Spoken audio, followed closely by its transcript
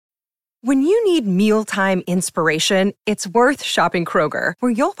When you need mealtime inspiration, it's worth shopping Kroger,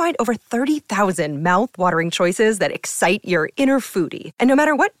 where you'll find over 30,000 mouth-watering choices that excite your inner foodie. And no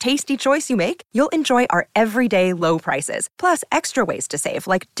matter what tasty choice you make, you'll enjoy our everyday low prices, plus extra ways to save,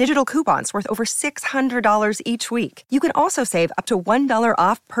 like digital coupons worth over $600 each week. You can also save up to $1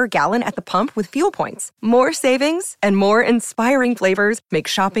 off per gallon at the pump with fuel points. More savings and more inspiring flavors make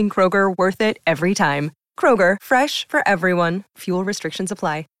shopping Kroger worth it every time. Kroger, fresh for everyone. Fuel restrictions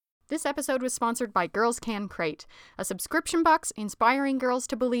apply. This episode was sponsored by Girls Can Crate, a subscription box inspiring girls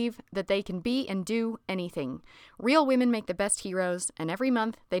to believe that they can be and do anything. Real women make the best heroes, and every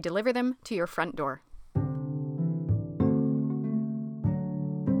month they deliver them to your front door.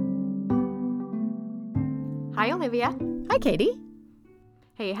 Hi, Olivia. Hi, Katie.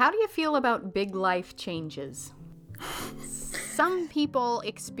 Hey, how do you feel about big life changes? Some people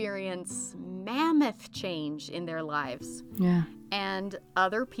experience mammoth change in their lives. Yeah. And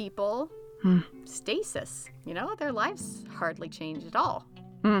other people, stasis. You know, their lives hardly change at all.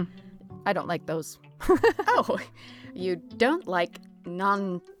 I don't like those. Oh, you don't like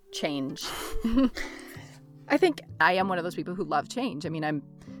non-change. I think I am one of those people who love change. I mean,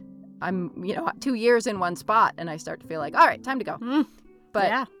 I'm 2 years in one spot and I start to feel like, all right, time to go.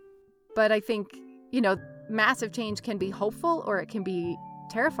 But I think, massive change can be hopeful or it can be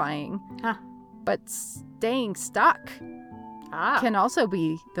terrifying. But staying stuck can also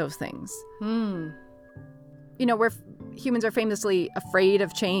be those things. Humans are famously afraid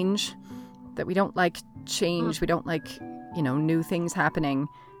of change, that we don't like change. We don't like, new things happening.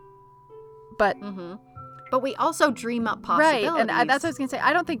 But But we also dream up possibilities. Right, and that's what I was going to say.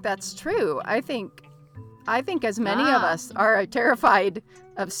 I don't think that's true. I think as many of us are terrified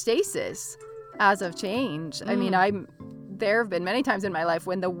of stasis as of change. I mean, there have been many times in my life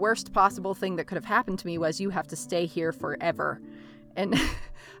when the worst possible thing that could have happened to me was you have to stay here forever. And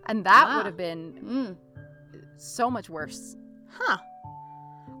that would have been so much worse.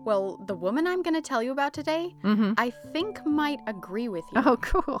 Well, the woman I'm going to tell you about today, I think might agree with you. Oh,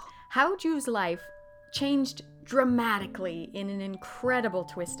 cool. How Ju's life changed dramatically in an incredible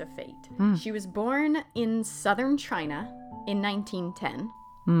twist of fate. She was born in southern China in 1910.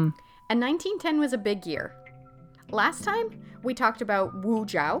 And 1910 was a big year. Last time, we talked about Wu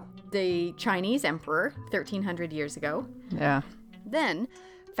Zhao, the Chinese emperor, 1,300 years ago. Yeah. Then,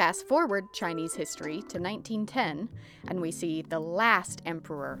 fast forward Chinese history to 1910, and we see the last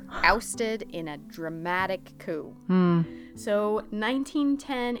emperor ousted in a dramatic coup. So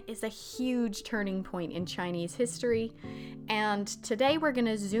 1910 is a huge turning point in Chinese history, and today we're going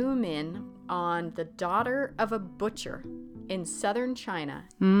to zoom in on the daughter of a butcher in southern China,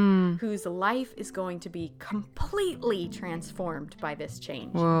 whose life is going to be completely transformed by this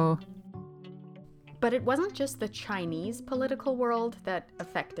change. Whoa. But it wasn't just the Chinese political world that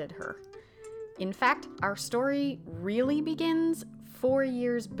affected her. In fact, our story really begins 4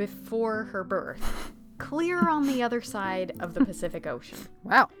 years before her birth, clear on the other side of the Pacific Ocean.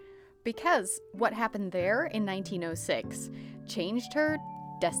 Wow. Because what happened there in 1906 changed her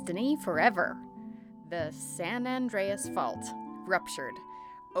destiny forever. The San Andreas Fault ruptured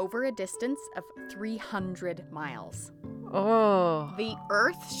over a distance of 300 miles. Oh. The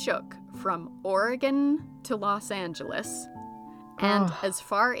earth shook from Oregon to Los Angeles and as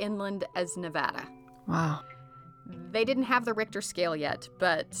far inland as Nevada. Wow. They didn't have the Richter scale yet,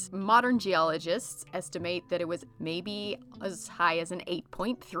 but modern geologists estimate that it was maybe as high as an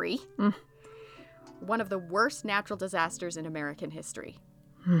 8.3. One of the worst natural disasters in American history.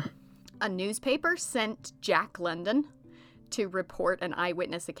 A newspaper sent Jack London to report an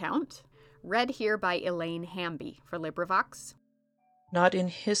eyewitness account, read here by Elaine Hamby for LibriVox. Not in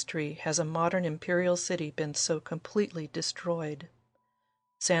history has a modern imperial city been so completely destroyed.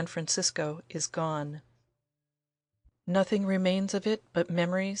 San Francisco is gone. Nothing remains of it but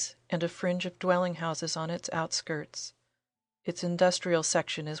memories and a fringe of dwelling houses on its outskirts. Its industrial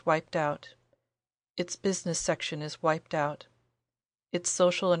section is wiped out. Its business section is wiped out. Its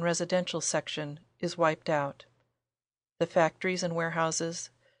social and residential section is wiped out. The factories and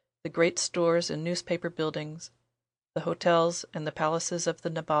warehouses, the great stores and newspaper buildings, the hotels and the palaces of the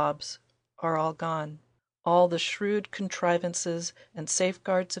nabobs are all gone. All the shrewd contrivances and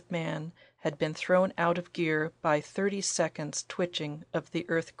safeguards of man had been thrown out of gear by 30 seconds twitching of the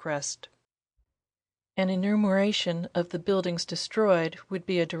earth crust. An enumeration of the buildings destroyed would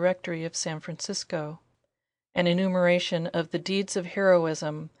be a directory of San Francisco. An enumeration of the deeds of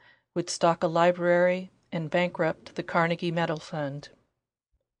heroism would stock a library and bankrupt the Carnegie Medal Fund.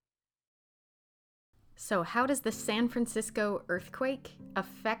 So how does the San Francisco earthquake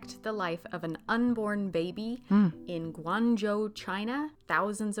affect the life of an unborn baby in Guangzhou, China,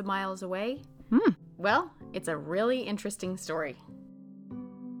 thousands of miles away? Well, it's a really interesting story.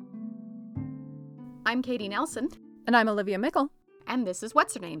 I'm Katie Nelson. And I'm Olivia Mickle. And this is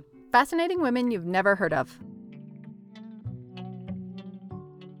What's Her Name? Fascinating women you've never heard of.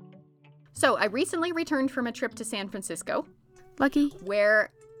 So I recently returned from a trip to San Francisco. Lucky.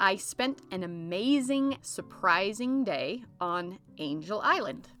 Where I spent an amazing, surprising day on Angel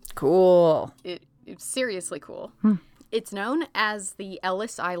Island. Cool. It's seriously cool. It's known as the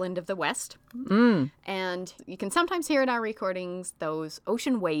Ellis Island of the West. And you can sometimes hear in our recordings those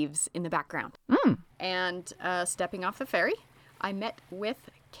ocean waves in the background. And stepping off the ferry, I met with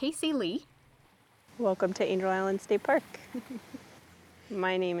Casey Lee. Welcome to Angel Island State Park.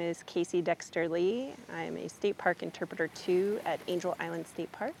 My name is Casey Dexter Lee. I'm a State Park Interpreter 2 at Angel Island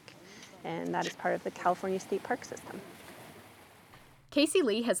State Park, and that is part of the California State Park System. Casey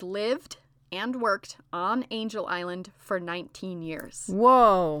Lee has lived and worked on Angel Island for 19 years.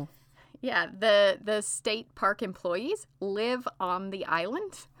 Whoa. Yeah, the state park employees live on the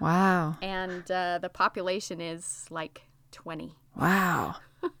island. Wow. And the population is like 20. Wow.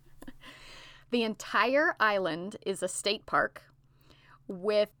 The entire island is a state park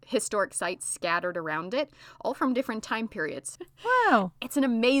with historic sites scattered around it, all from different time periods. Wow. It's an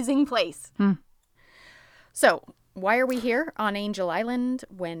amazing place. So, why are we here on Angel Island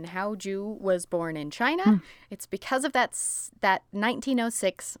when Hao Ju was born in China? It's because of that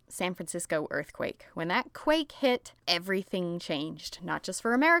 1906 San Francisco earthquake. When that quake hit, everything changed, not just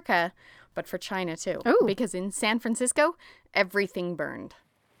for America, but for China too. Ooh. Because in San Francisco, everything burned.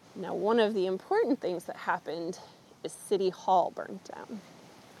 Now, one of the important things that happened is City Hall burned down.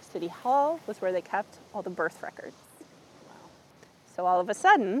 City Hall was where they kept all the birth records. So all of a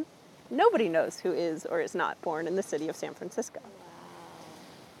sudden, nobody knows who is or is not born in the city of San Francisco.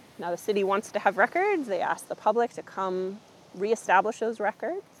 Now the city wants to have records. They ask the public to come reestablish those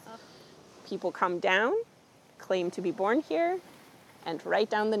records. People come down, claim to be born here, and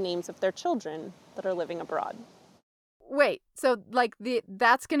write down the names of their children that are living abroad. Wait, so like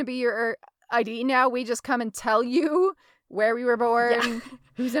that's going to be your ID now? We just come and tell you where we were born,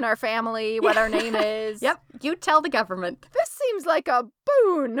 who's in our family, what our name is. Yep, you tell the government. This seems like a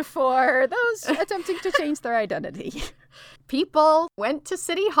boon for those attempting to change their identity. People went to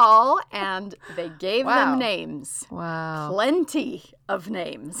City Hall and they gave them names. Wow. Plenty of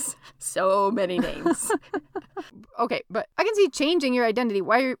names. So many names. Okay, but I can see changing your identity.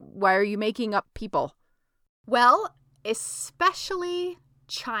 Why are you making up people? Well, especially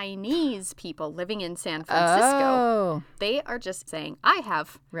Chinese people living in San Francisco. Oh. They are just saying, I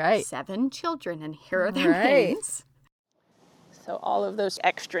have 7 children and here are their names. So all of those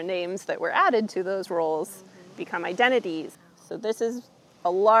extra names that were added to those roles become identities. So this is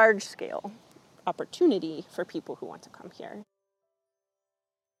a large-scale opportunity for people who want to come here.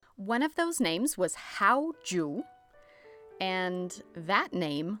 One of those names was Hao Ju, and that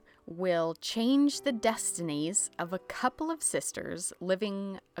name will change the destinies of a couple of sisters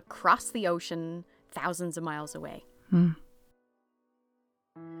living across the ocean thousands of miles away.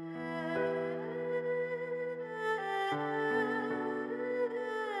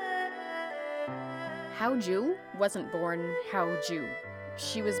 Hao Ju wasn't born Hao Ju.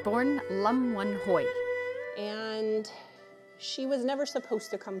 She was born Lam Wan Hoi. And she was never supposed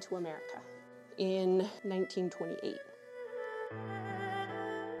to come to America in 1928.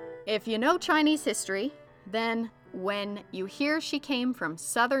 If you know Chinese history, then when you hear she came from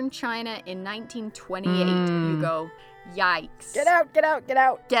southern China in 1928, you go, yikes. Get out, get out, get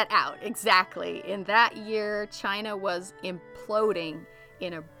out. Get out, exactly. In that year, China was imploding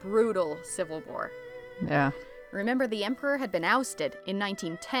in a brutal civil war. Yeah. Remember, the emperor had been ousted in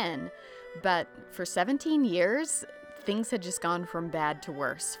 1910, but for 17 years, things had just gone from bad to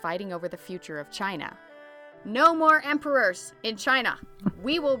worse, fighting over the future of China. No more emperors in China.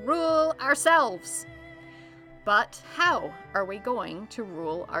 We will rule ourselves. But how are we going to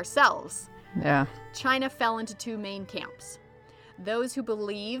rule ourselves? Yeah. China fell into 2 main camps. Those who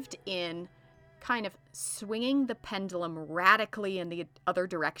believed in kind of swinging the pendulum radically in the other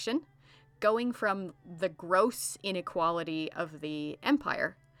direction, going from the gross inequality of the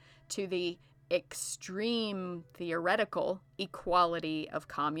empire to the extreme theoretical equality of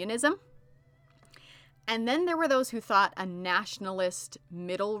communism. And then there were those who thought a nationalist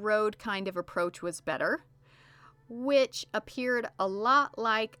middle road kind of approach was better, which appeared a lot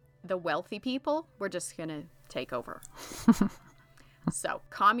like the wealthy people were just going to take over. So,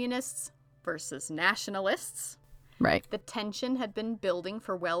 communists versus nationalists. Right. The tension had been building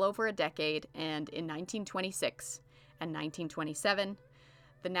for well over a decade, and in 1926 and 1927,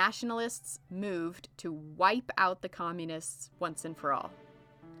 the nationalists moved to wipe out the communists once and for all.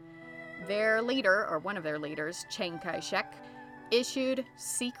 Their leader, or one of their leaders, Chiang Kai-shek, issued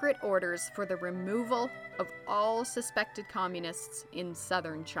secret orders for the removal of all suspected communists in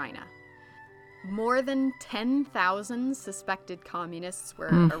southern China. More than 10,000 suspected communists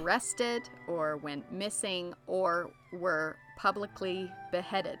were arrested or went missing or were publicly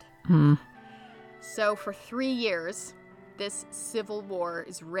beheaded. So for 3 years, this civil war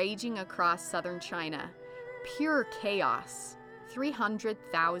is raging across southern China. Pure chaos.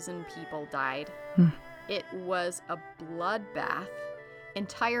 300,000 people died. It was a bloodbath.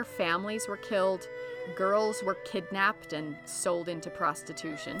 Entire families were killed. Girls were kidnapped and sold into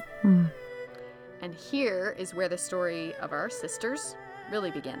prostitution. And here is where the story of our sisters really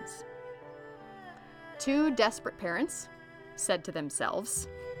begins. 2 desperate parents said to themselves,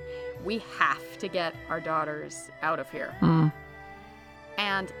 "We have to get our daughters out of here."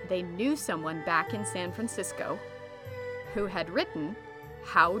 And they knew someone back in San Francisco who had written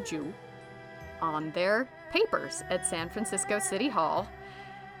Haoju on their papers at San Francisco City Hall,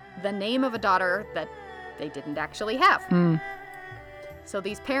 the name of a daughter that they didn't actually have. So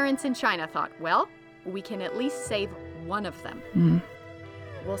these parents in China thought, well, we can at least save one of them.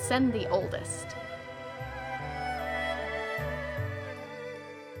 We'll send the oldest.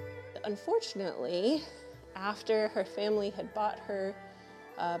 Unfortunately, after her family had bought her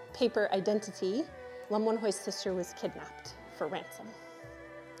paper identity, Lam Won-hoi's sister was kidnapped for ransom.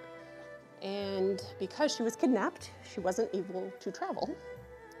 And because she was kidnapped, she wasn't able to travel.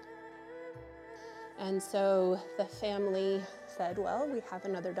 And so the family said, well, we have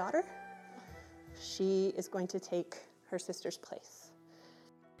another daughter. She is going to take her sister's place.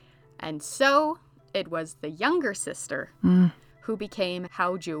 And so it was the younger sister who became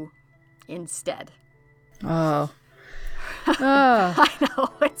Haoju instead. Oh. I know,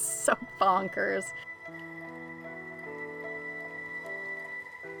 it's so bonkers.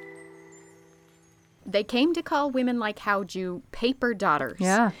 They came to call women like Haoju paper daughters.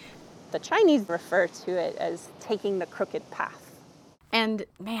 Yeah. The Chinese refer to it as taking the crooked path. And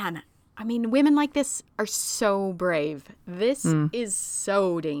man, I mean, women like this are so brave. This is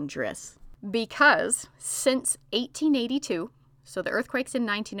so dangerous. Because since 1882, so the earthquake's in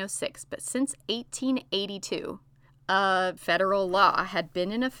 1906, but since 1882, a federal law had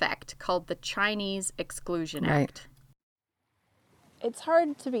been in effect called the Chinese Exclusion Act. It's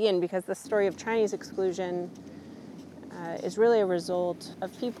hard to begin because the story of Chinese exclusion is really a result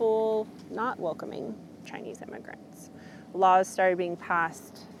of people not welcoming Chinese immigrants. Laws started being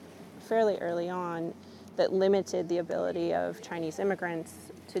passed fairly early on that limited the ability of Chinese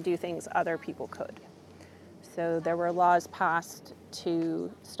immigrants to do things other people could. So there were laws passed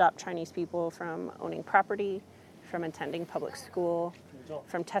to stop Chinese people from owning property, from attending public school,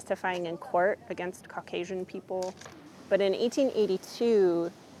 from testifying in court against Caucasian people. But in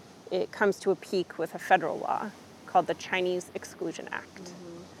 1882, it comes to a peak with a federal law called the Chinese Exclusion Act.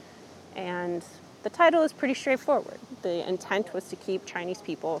 And the title is pretty straightforward. The intent was to keep Chinese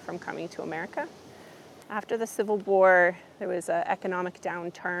people from coming to America. After the Civil War, there was an economic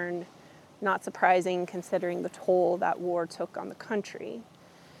downturn, not surprising considering the toll that war took on the country.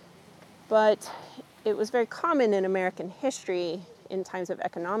 But it was very common in American history in times of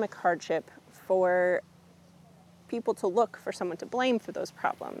economic hardship for people to look for someone to blame for those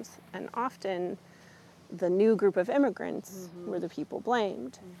problems. And often the new group of immigrants were the people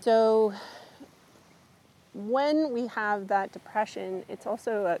blamed. So when we have that depression, it's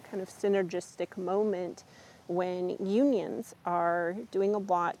also a kind of synergistic moment when unions are doing a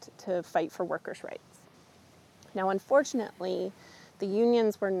lot to fight for workers' rights. Now, unfortunately, the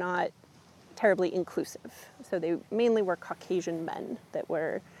unions were not terribly inclusive. So they mainly were Caucasian men that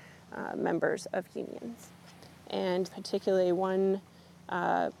were members of unions. And particularly one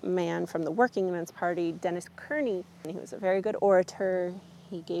man from the Working Men's Party, Dennis Kearney. He was a very good orator.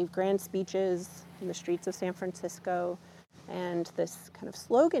 He gave grand speeches in the streets of San Francisco. And this kind of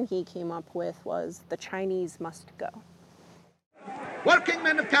slogan he came up with was, "The Chinese must go." Working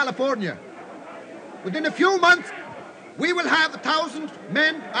men of California, within a few months, we will have 1,000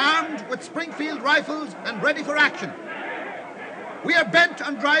 men armed with Springfield rifles and ready for action. We are bent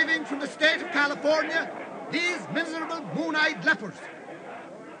on driving from the state of California these miserable moon-eyed lepers.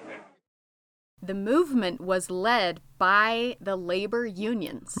 The movement was led by the labor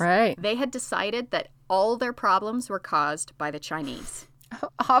unions. Right. They had decided that all their problems were caused by the Chinese.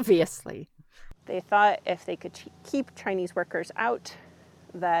 Obviously. They thought if they could keep Chinese workers out,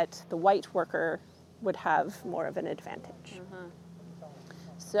 that the white worker would have more of an advantage.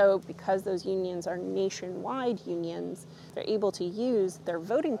 So because those unions are nationwide unions, they're able to use their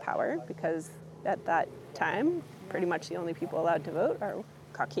voting power, because at that time, pretty much the only people allowed to vote are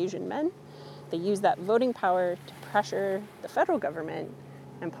Caucasian men. They use that voting power to pressure the federal government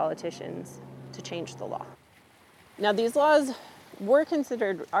and politicians to change the law. Now, these laws are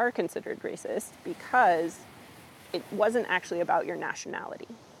considered racist because it wasn't actually about your nationality.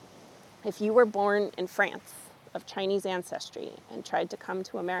 If you were born in France of Chinese ancestry and tried to come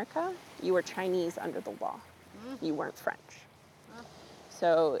to America, you were Chinese under the law. You weren't French.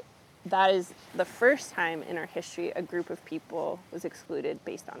 So that is the first time in our history a group of people was excluded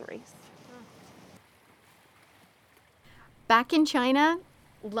based on race. Back in China,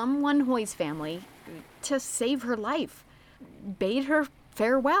 Lum Wanhui's family, to save her life, bade her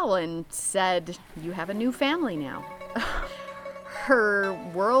farewell and said, "You have a new family now." Her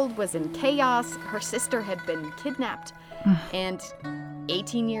world was in chaos. Her sister had been kidnapped. And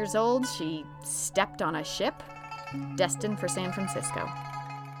 18 years old, she stepped on a ship destined for San Francisco.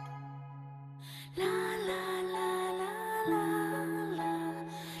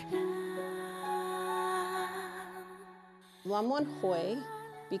 Lum Wanhui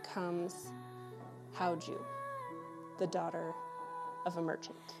becomes Hao Ju, the daughter of a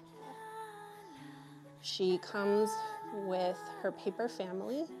merchant. She comes with her paper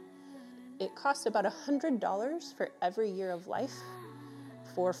family. It costs about $100 for every year of life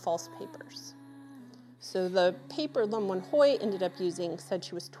for false papers. So the paper Lum Wanhui ended up using said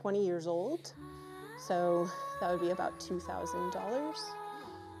she was 20 years old. So that would be about $2,000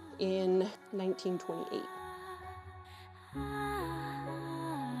 in 1928.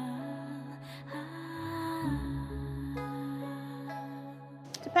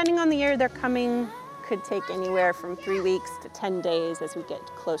 Depending on the year they're coming, could take anywhere from 3 weeks to 10 days as we get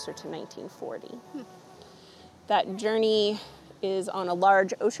closer to 1940. That journey is on a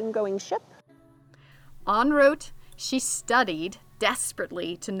large ocean-going ship. En route, she studied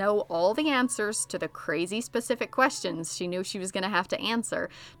desperately to know all the answers to the crazy specific questions she knew she was going to have to answer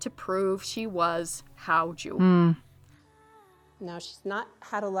to prove she was Hao Ju. Now, she's not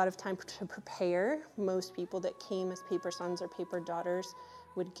had a lot of time to prepare. Most people that came as paper sons or paper daughters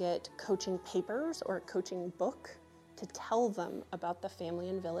would get coaching papers or a coaching book to tell them about the family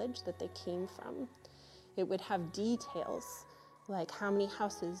and village that they came from. It would have details like how many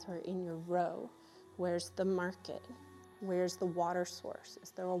houses are in your row, where's the market, where's the water source,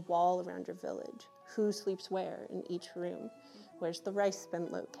 is there a wall around your village, who sleeps where in each room, where's the rice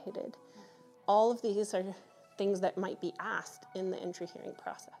bin located. All of these are things that might be asked in the entry hearing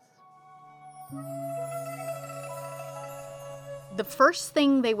process. The first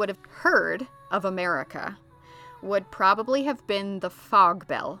thing they would have heard of America would probably have been the fog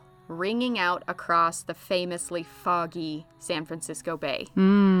bell ringing out across the famously foggy San Francisco Bay.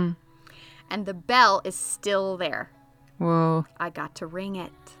 And the bell is still there. Whoa. I got to ring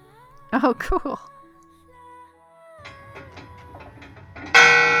it. Oh, cool.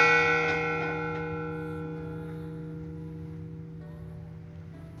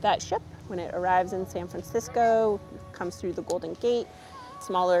 That ship, when it arrives in San Francisco, comes through the Golden Gate.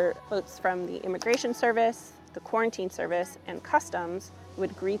 Smaller boats from the Immigration Service, the Quarantine Service, and Customs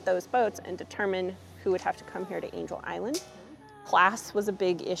would greet those boats and determine who would have to come here to Angel Island. Class was a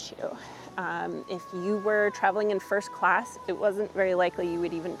big issue. If you were traveling in first class, it wasn't very likely you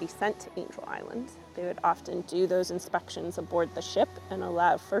would even be sent to Angel Island. They would often do those inspections aboard the ship and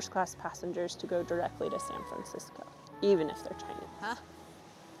allow first class passengers to go directly to San Francisco, even if they're Chinese.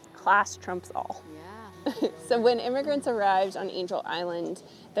 Class trumps all. Yeah. So when immigrants arrived on Angel Island,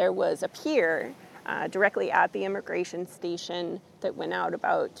 there was a pier directly at the immigration station that went out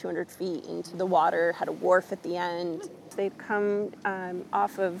about 200 feet into the water, had a wharf at the end. They'd come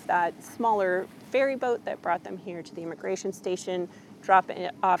off of that smaller ferry boat that brought them here to the immigration station, drop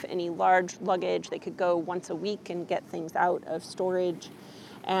off any large luggage. They could go once a week and get things out of storage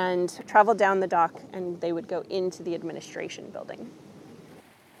and travel down the dock, and they would go into the administration building.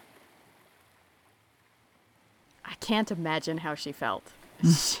 I can't imagine how she felt.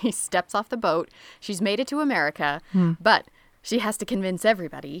 She steps off the boat. She's made it to America, but she has to convince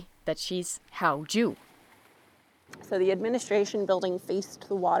everybody that she's Hao Ju. So the administration building faced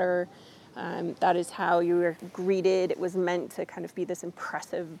the water. That is how you were greeted. It was meant to kind of be this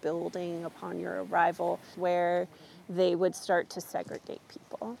impressive building upon your arrival where they would start to segregate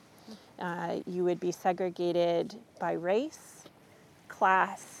people. You would be segregated by race,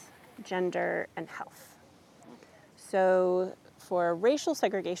 class, gender, and health. So for racial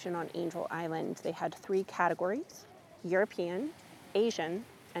segregation on Angel Island, they had 3 categories: European, Asian,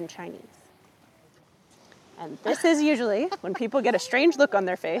 and Chinese. And this is usually when people get a strange look on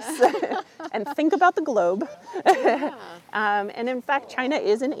their face and think about the globe. And in fact, China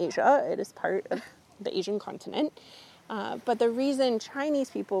is in Asia. It is part of the Asian continent. But the reason Chinese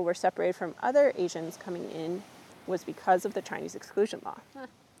people were separated from other Asians coming in was because of the Chinese exclusion law.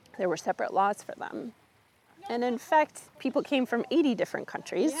 There were separate laws for them. And in fact, people came from 80 different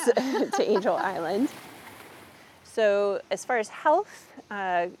countries to Angel Island. So as far as health,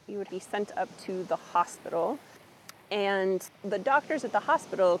 you would be sent up to the hospital. And the doctors at the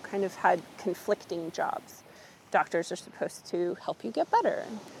hospital kind of had conflicting jobs. Doctors are supposed to help you get better.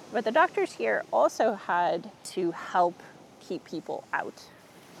 But the doctors here also had to help keep people out.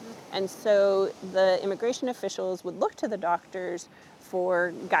 And so the immigration officials would look to the doctors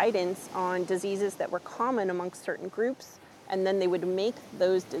for guidance on diseases that were common amongst certain groups, and then they would make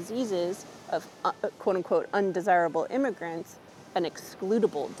those diseases of quote-unquote undesirable immigrants an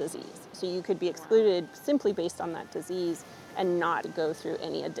excludable disease. So you could be excluded simply based on that disease and not go through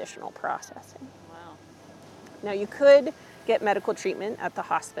any additional processing. Wow. Now you could get medical treatment at the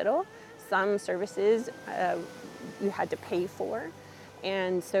hospital. Some services you had to pay for.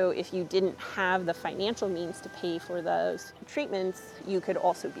 And so if you didn't have the financial means to pay for those treatments, you could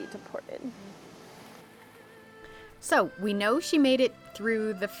also be deported. So we know she made it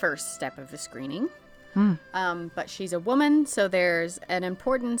through the first step of the screening. But she's a woman, so there's an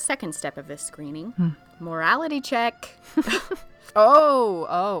important second step of this screening. Morality check.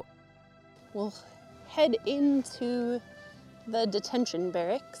 Oh. We'll head into the detention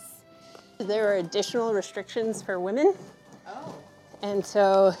barracks. There are additional restrictions for women. And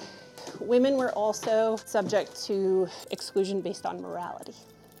so women were also subject to exclusion based on morality.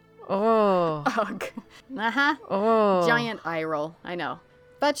 Oh. Ugh. Uh-huh. Oh. Giant eye roll, I know.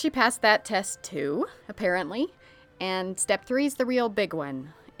 But she passed that test too, apparently. And step 3 is the real big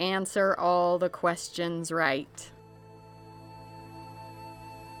one. Answer all the questions right.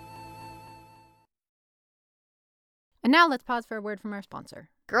 And now let's pause for a word from our sponsor.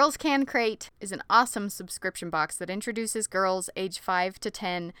 Girls Can Crate is an awesome subscription box that introduces girls age 5 to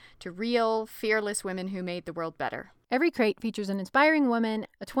 10 to real, fearless women who made the world better. Every crate features an inspiring woman,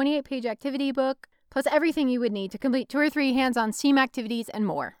 a 28-page activity book, plus everything you would need to complete 2 or 3 hands-on STEAM activities and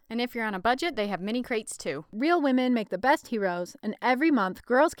more. And if you're on a budget, they have mini crates too. Real women make the best heroes, and every month,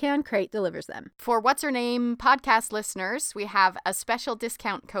 Girls Can Crate delivers them. For What's Her Name podcast listeners, we have a special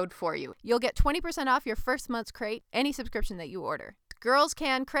discount code for you. You'll get 20% off your first month's crate, any subscription that you order. Girls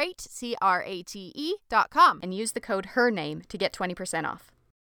Can Crate, CRATE.com. And use the code HERNAME to get 20% off.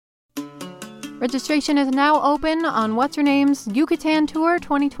 Registration is now open on What's Her Name's Yucatan Tour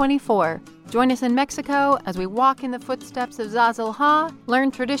 2024. Join us in Mexico as we walk in the footsteps of Zazil Ha,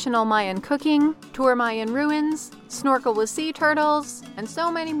 learn traditional Mayan cooking, tour Mayan ruins, snorkel with sea turtles, and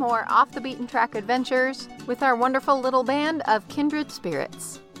so many more off-the-beaten-track adventures with our wonderful little band of kindred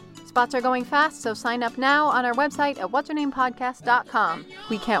spirits. Spots are going fast, so sign up now on our website at whatsyournamepodcast.com.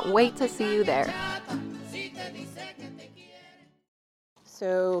 We can't wait to see you there.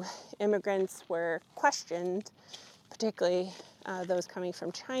 So immigrants were questioned, particularly those coming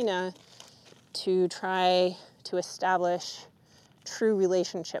from China, to try to establish true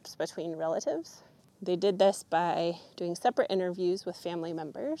relationships between relatives. They did this by doing separate interviews with family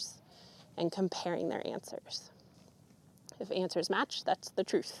members and comparing their answers. If answers match, that's the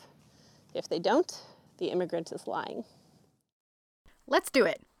truth. If they don't, the immigrant is lying. Let's do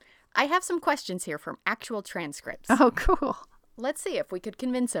it. I have some questions here from actual transcripts. Oh, cool. Let's see if we could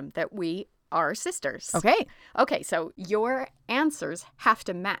convince him that we are sisters. Okay. Okay, so your answers have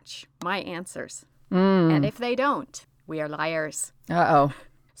to match my answers. And if they don't, we are liars. Uh-oh.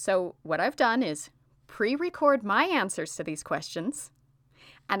 So what I've done is pre-record my answers to these questions,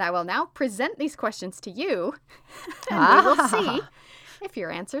 and I will now present these questions to you, and we will see if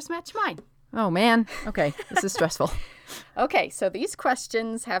your answers match mine. Oh, man. Okay, this is stressful. Okay, so these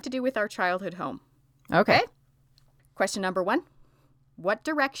questions have to do with our childhood home. Okay. Question number 1. What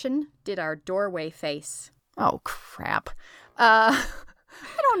direction did our doorway face? Oh, crap. I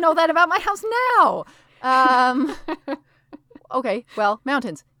don't know that about my house now. Okay, well,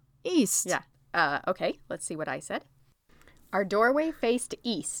 mountains. East. Yeah. Okay, let's see what I said. Our doorway faced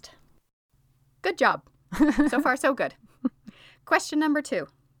east. Good job. So far, so good. Question number 2.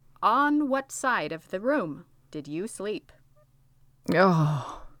 On what side of the room did you sleep?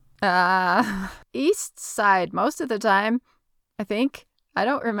 Oh. East side most of the time, I think. I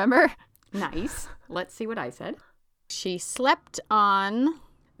don't remember. Nice. Let's see what I said. She slept on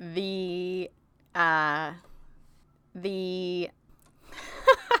the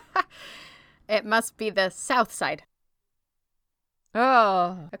it must be the south side.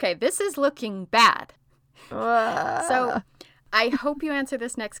 Oh. Okay, this is looking bad. So I hope you answer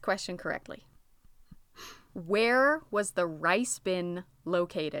this next question correctly. Where was the rice bin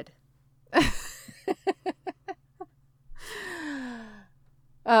located?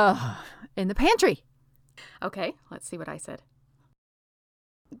 In the pantry. Okay, let's see what I said.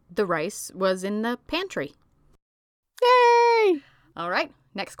 The rice was in the pantry. Yay! All right,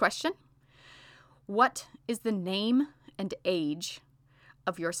 next question. What is the name and age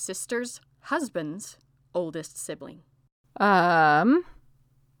of your sister's husband's oldest sibling? I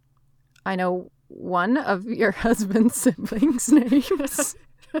know one of your husband's siblings' names.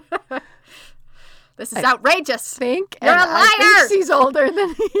 This is outrageous. You're a liar. I think she's older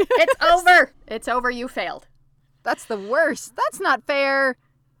than he is. It's over. It's over. You failed. That's the worst. That's not fair.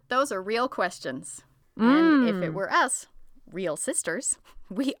 Those are real questions. And if it were us, real sisters,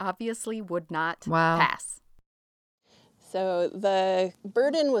 we obviously would not pass. So the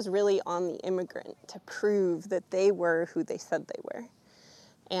burden was really on the immigrant to prove that they were who they said they were.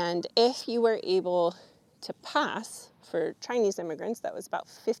 And if you were able to pass, for Chinese immigrants, that was about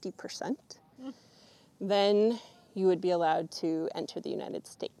 50%, then you would be allowed to enter the United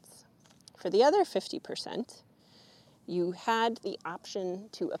States. For the other 50%, you had the option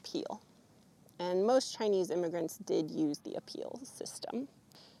to appeal. And most Chinese immigrants did use the appeal system.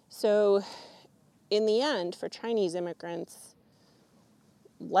 So in the end, for Chinese immigrants,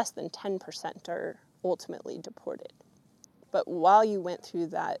 less than 10% are ultimately deported. But while you went through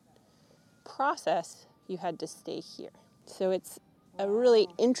that process, you had to stay here. So it's a really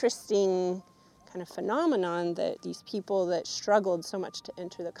interesting kind of phenomenon that these people that struggled so much to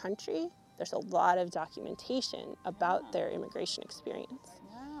enter the country, there's a lot of documentation about their immigration experience.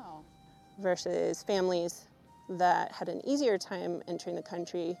 Wow. Versus families that had an easier time entering the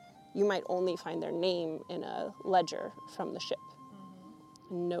country, you might only find their name in a ledger from the ship.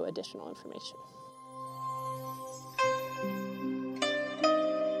 No additional information.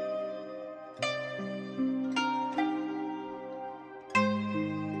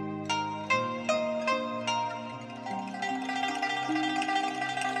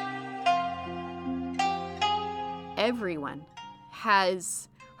 Everyone has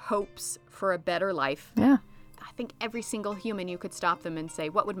hopes for a better life. Yeah. I think every single human, you could stop them and say,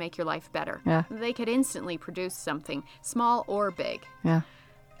 what would make your life better? Yeah. They could instantly produce something, small or big. Yeah.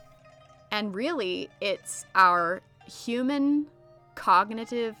 And really, it's our human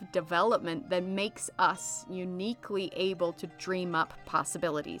cognitive development that makes us uniquely able to dream up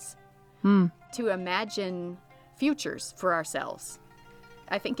possibilities, to imagine futures for ourselves.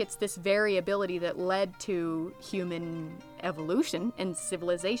 I think it's this variability that led to human evolution and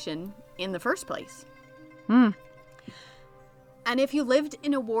civilization in the first place. And if you lived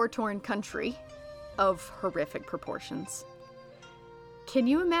in a war-torn country of horrific proportions, can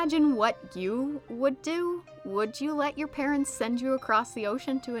you imagine what you would do? Would you let your parents send you across the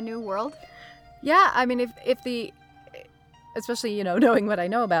ocean to a new world? Yeah, I mean, if the, especially, you know, knowing what I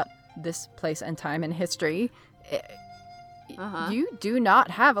know about this place and time and history, you do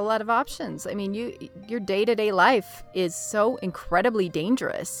not have a lot of options. I mean, your day-to-day life is so incredibly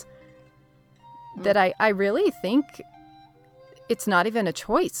dangerous that I really think it's not even a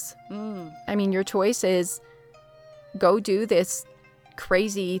choice. I mean, your choice is go do this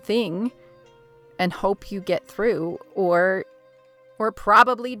crazy thing and hope you get through, or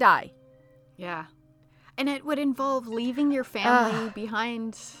probably die. Yeah. And it would involve leaving your family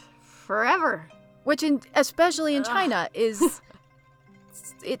behind forever. Which, especially in China, is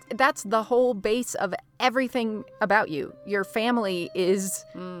that's the whole base of everything about you. Your family is,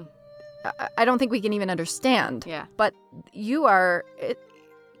 I don't think we can even understand. Yeah. But you are,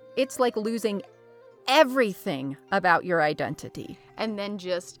 it's like losing everything about your identity. And then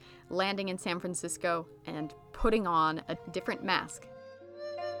just landing in San Francisco and putting on a different mask.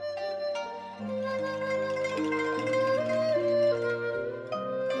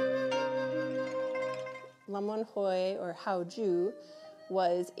 Lam Wen-hui, or Hao Ju,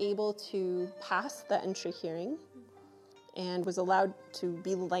 was able to pass the entry hearing and was allowed to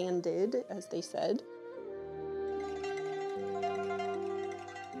be landed, as they said.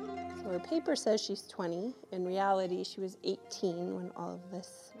 So her paper says she's 20. In reality, she was 18 when all of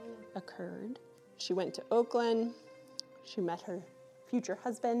this occurred. She went to Oakland. She met her future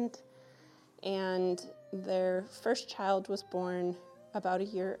husband, and their first child was born about a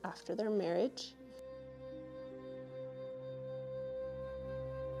year after their marriage.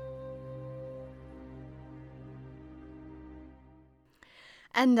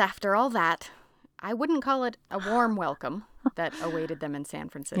 And after all that, I wouldn't call it a warm welcome that awaited them in San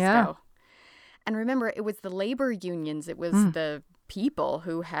Francisco. Yeah. And remember, it was the labor unions, it was the people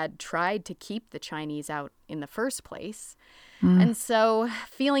who had tried to keep the Chinese out in the first place. And so,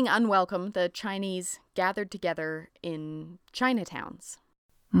 feeling unwelcome, the Chinese gathered together in Chinatowns.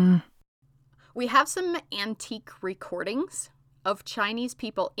 We have some antique recordings of Chinese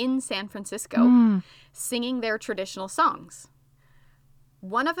people in San Francisco singing their traditional songs.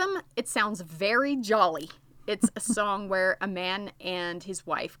 One of them, it sounds very jolly. It's a song where a man and his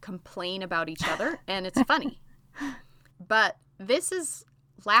wife complain about each other, and it's funny. But this is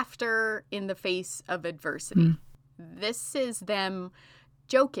laughter in the face of adversity. This is them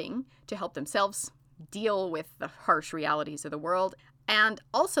joking to help themselves deal with the harsh realities of the world. And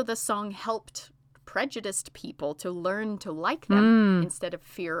also the song helped prejudiced people to learn to like them instead of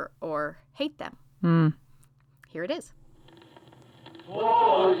fear or hate them. Here it is.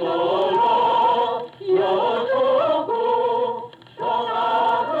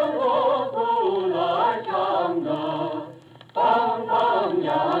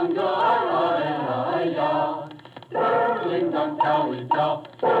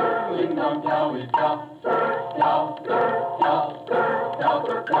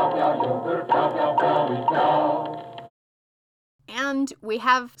 And we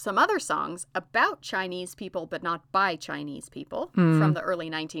have some other songs about Chinese people, but not by Chinese people, from the early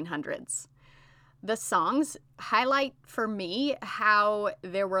 1900s. The songs highlight for me how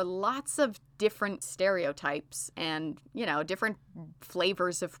there were lots of different stereotypes and, you know, different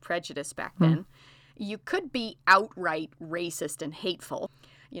flavors of prejudice back then. You could be outright racist and hateful,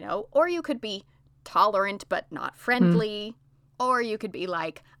 you know, or you could be tolerant but not friendly, or you could be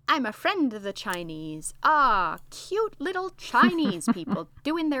like, I'm a friend of the Chinese. Ah, cute little Chinese people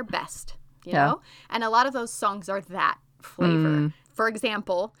doing their best, you know? And a lot of those songs are that flavor. For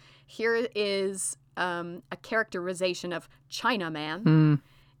example, here is a characterization of Chinaman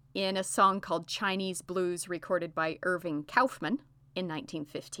in a song called Chinese Blues, recorded by Irving Kaufman in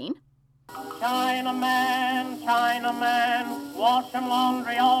 1915. Chinaman, Chinaman, washing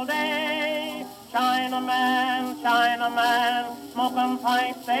laundry all day. Chinaman, Chinaman, smoking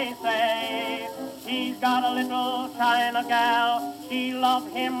pipes, they say. He's got a little China gal, she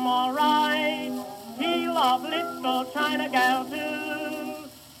love him all right. He love little China gal too,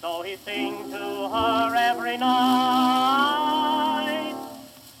 so he sing to her every night.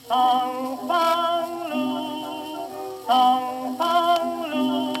 Song Fang Lu, Song Fang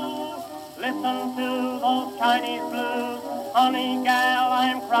Lu, listen to those Chinese blues. Honey gal,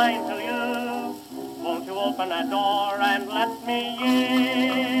 I'm crying to you. Won't you open that door and let me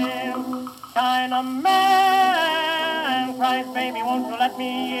in? Chinaman, cries baby, won't you let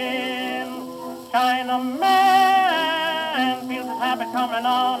me in? Chinaman feels his habit coming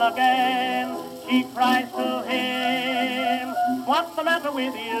on again. She cries to him, what's the matter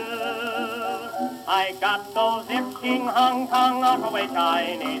with you? I got those itching Hong Kong Ottaway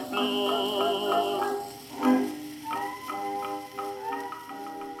Chinese blues.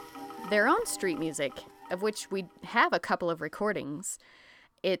 Their own street music, of which we have a couple of recordings,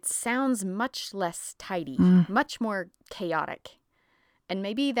 it sounds much less tidy, much more chaotic. And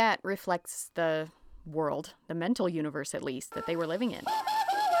maybe that reflects the world, the mental universe at least, that they were living in.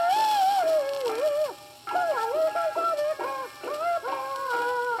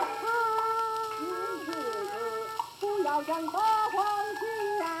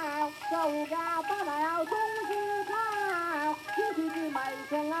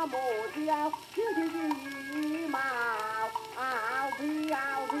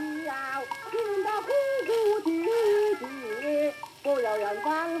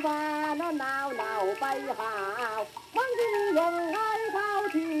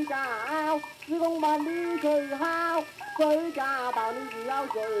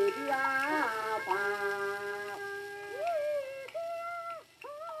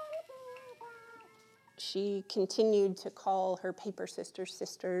 She continued to call her paper sisters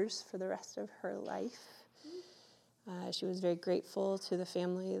sisters for the rest of her life. She was very grateful to the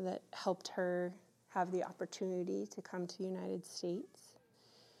family that helped her have the opportunity to come to the United States.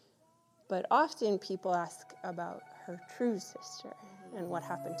 But often people ask about her true sister and what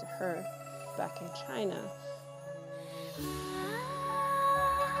happened to her back in China.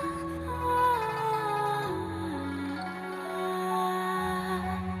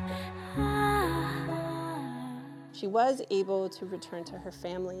 She was able to return to her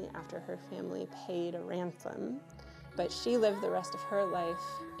family after her family paid a ransom, but she lived the rest of her life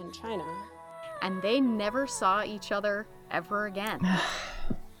in China. And they never saw each other ever again.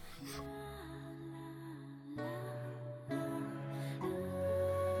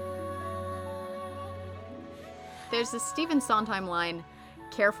 There's a Stephen Sondheim line,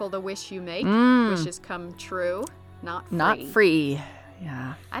 careful the wish you make, wishes come true. not free. Not free.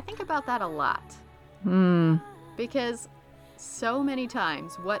 Yeah. I think about that a lot. Because so many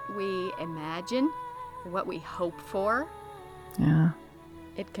times what we imagine, what we hope for,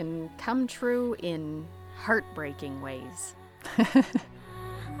 it can come true in heartbreaking ways.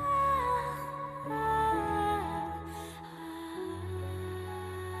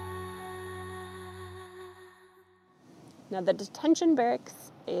 Now, the detention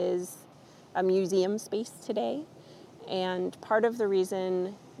barracks is a museum space today, and part of the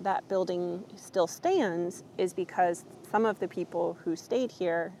reason that building still stands is because some of the people who stayed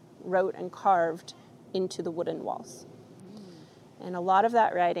here wrote and carved into the wooden walls. And a lot of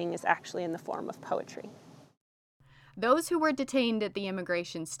that writing is actually in the form of poetry. Those who were detained at the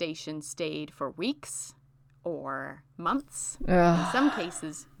immigration station stayed for weeks or months, in some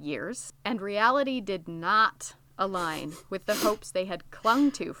cases years, and reality did not align with the hopes they had clung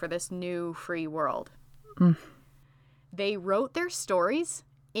to for this new free world. They wrote their stories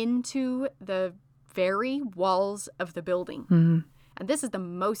into the very walls of the building. And this is the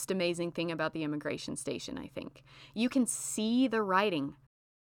most amazing thing about the immigration station, I think. You can see the writing.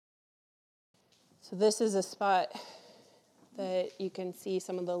 So this is a spot that you can see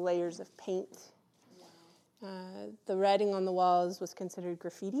some of the layers of paint. The writing on the walls was considered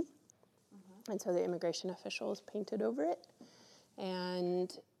graffiti. And so the immigration officials painted over it.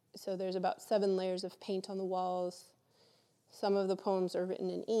 And so there's about 7 layers of paint on the walls. Some of the poems are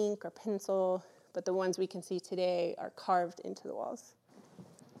written in ink or pencil, but the ones we can see today are carved into the walls.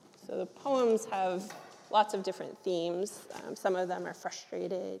 So the poems have lots of different themes. Some of them are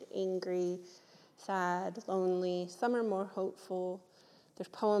frustrated, angry, sad, lonely. Some are more hopeful. There's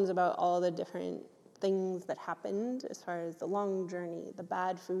poems about all the different things that happened as far as the long journey, the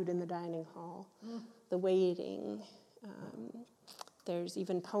bad food in the dining hall, the waiting. There's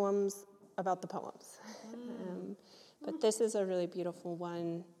even poems about the poems. But this is a really beautiful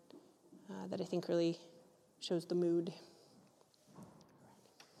one that I think really shows the mood.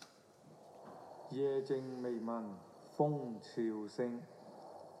 夜靜微聞風潮聲，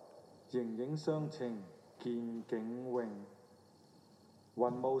形影相情見景榮。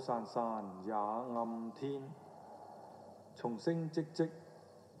雲霧潺潺也暗天，松聲唧唧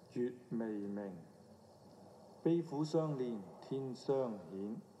月微明。悲苦相連天相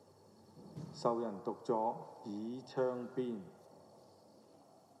顯，受人獨坐倚窗邊。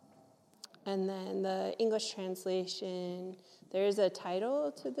 And then the English translation, there is a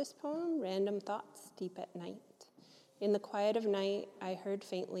title to this poem, Random Thoughts Deep at Night. In the quiet of night, I heard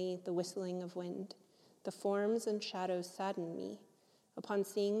faintly the whistling of wind. The forms and shadows saddened me. Upon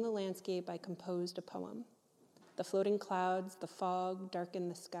seeing the landscape, I composed a poem. The floating clouds, the fog darken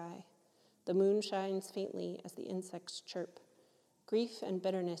the sky. The moon shines faintly as the insects chirp. Grief and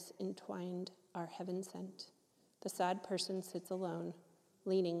bitterness entwined are heaven sent. The sad person sits alone,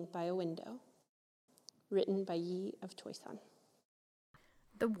 leaning by a window. Written by Yi of Toisan.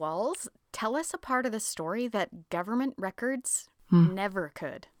 The walls tell us a part of the story that government records never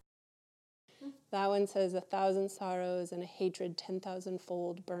could. That one says, 1,000 sorrows and a hatred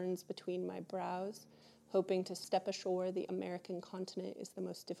 10,000-fold burns between my brows. Hoping to step ashore, the American continent is the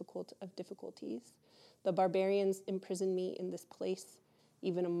most difficult of difficulties. The barbarians imprison me in this place.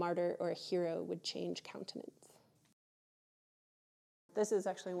 Even a martyr or a hero would change countenance. This is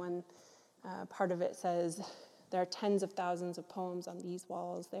actually one part of it says, there are tens of thousands of poems on these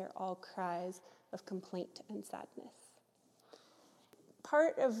walls. They are all cries of complaint and sadness.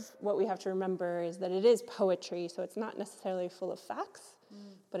 Part of what we have to remember is that it is poetry, so it's not necessarily full of facts,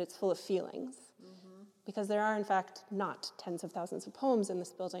 but it's full of feelings. Because there are, in fact, not tens of thousands of poems in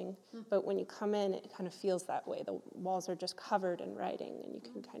this building, but when you come in, it kind of feels that way. The walls are just covered in writing, and you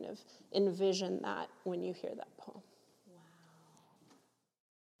can kind of envision that when you hear that poem.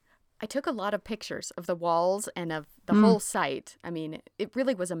 I took a lot of pictures of the walls and of the whole site. I mean, it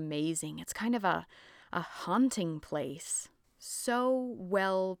really was amazing. It's kind of a haunting place. So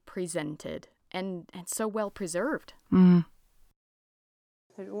well presented and so well preserved.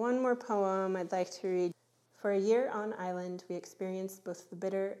 There's one more poem I'd like to read. For a year on island, we experienced both the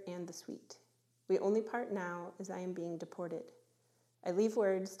bitter and the sweet. We only part now as I am being deported. I leave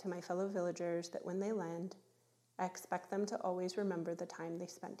words to my fellow villagers that when they land, I expect them to always remember the time they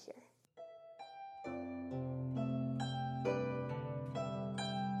spent here.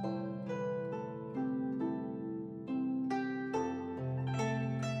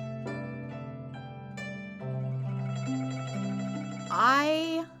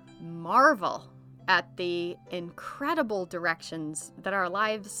 I marvel at the incredible directions that our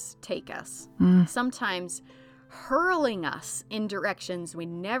lives take us, sometimes hurling us in directions we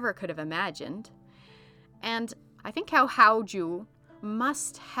never could have imagined. And I think how Haoju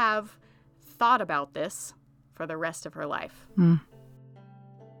must have thought about this for the rest of her life.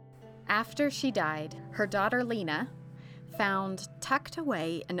 After she died, her daughter Lena found tucked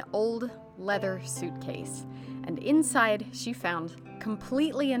away an old leather suitcase, and inside she found,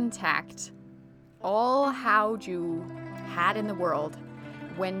 completely intact, all Haoju had in the world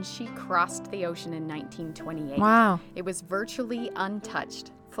when she crossed the ocean in 1928. Wow. It was virtually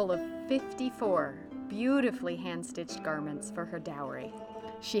untouched, full of 54 beautifully hand-stitched garments for her dowry.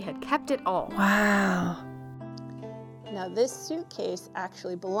 She had kept it all. Wow. Now this suitcase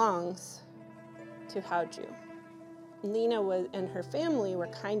actually belongs to Haoju. Lena and her family were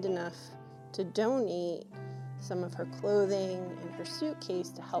kind enough to donate some of her clothing and her suitcase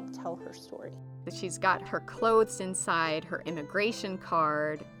to help tell her story. She's got her clothes inside, her immigration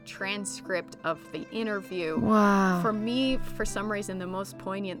card, transcript of the interview. Wow. For me, for some reason, the most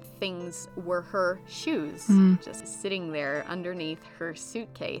poignant things were her shoes, just sitting there underneath her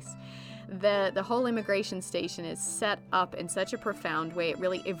suitcase. The whole immigration station is set up in such a profound way. It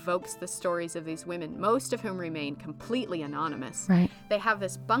really evokes the stories of these women, most of whom remain completely anonymous. Right. They have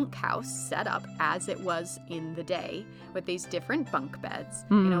this bunkhouse set up as it was in the day with these different bunk beds.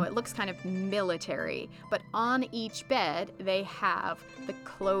 You know, it looks kind of military, but on each bed they have the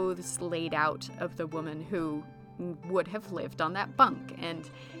clothes laid out of the woman who would have lived on that bunk. And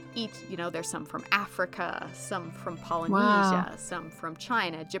each, you know, there's some from Africa, some from Polynesia, some from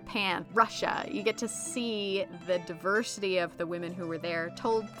China, Japan, Russia. You get to see the diversity of the women who were there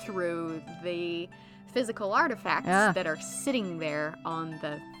told through the physical artifacts that are sitting there on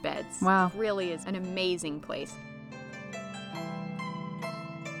the beds. Wow. It really is an amazing place.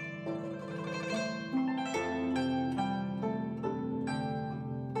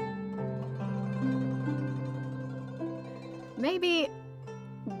 Maybe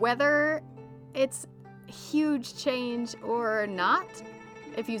whether it's huge change or not,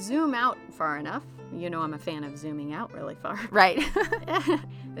 if you zoom out far enough, you know I'm a fan of zooming out really far. Right.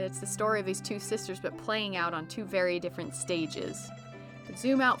 It's the story of these two sisters, but playing out on two very different stages. But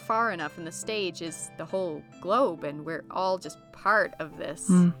zoom out far enough, and the stage is the whole globe, and we're all just part of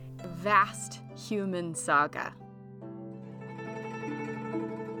this vast human saga.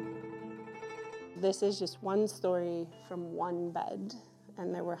 This is just one story from one bed,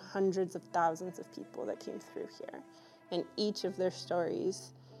 and there were hundreds of thousands of people that came through here. And each of their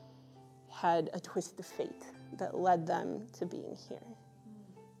stories had a twist of fate that led them to being here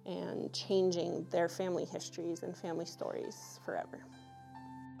and changing their family histories and family stories forever.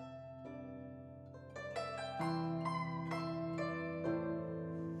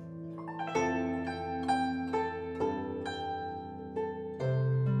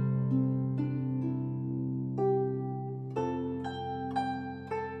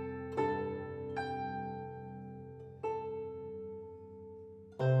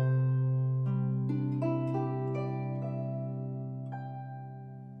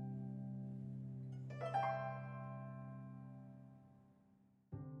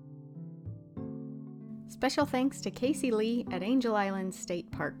 Special thanks to Casey Lee at Angel Island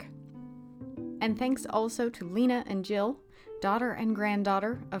State Park. And thanks also to Lena and Jill, daughter and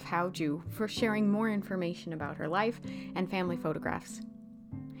granddaughter of Haoju, for sharing more information about her life and family photographs.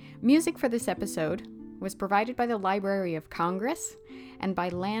 Music for this episode was provided by the Library of Congress and by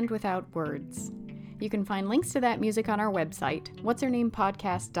Land Without Words. You can find links to that music on our website,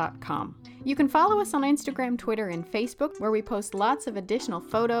 whatshernamepodcast.com. You can follow us on Instagram, Twitter, and Facebook, where we post lots of additional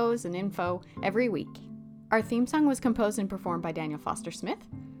photos and info every week. Our theme song was composed and performed by Daniel Foster Smith.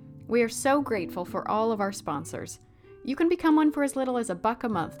 We are so grateful for all of our sponsors. You can become one for as little as $1 a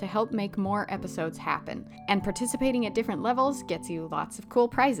month to help make more episodes happen. And participating at different levels gets you lots of cool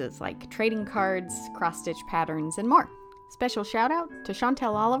prizes like trading cards, cross-stitch patterns, and more. Special shout out to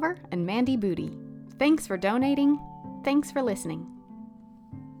Chantel Oliver and Mandy Booty. Thanks for donating. Thanks for listening.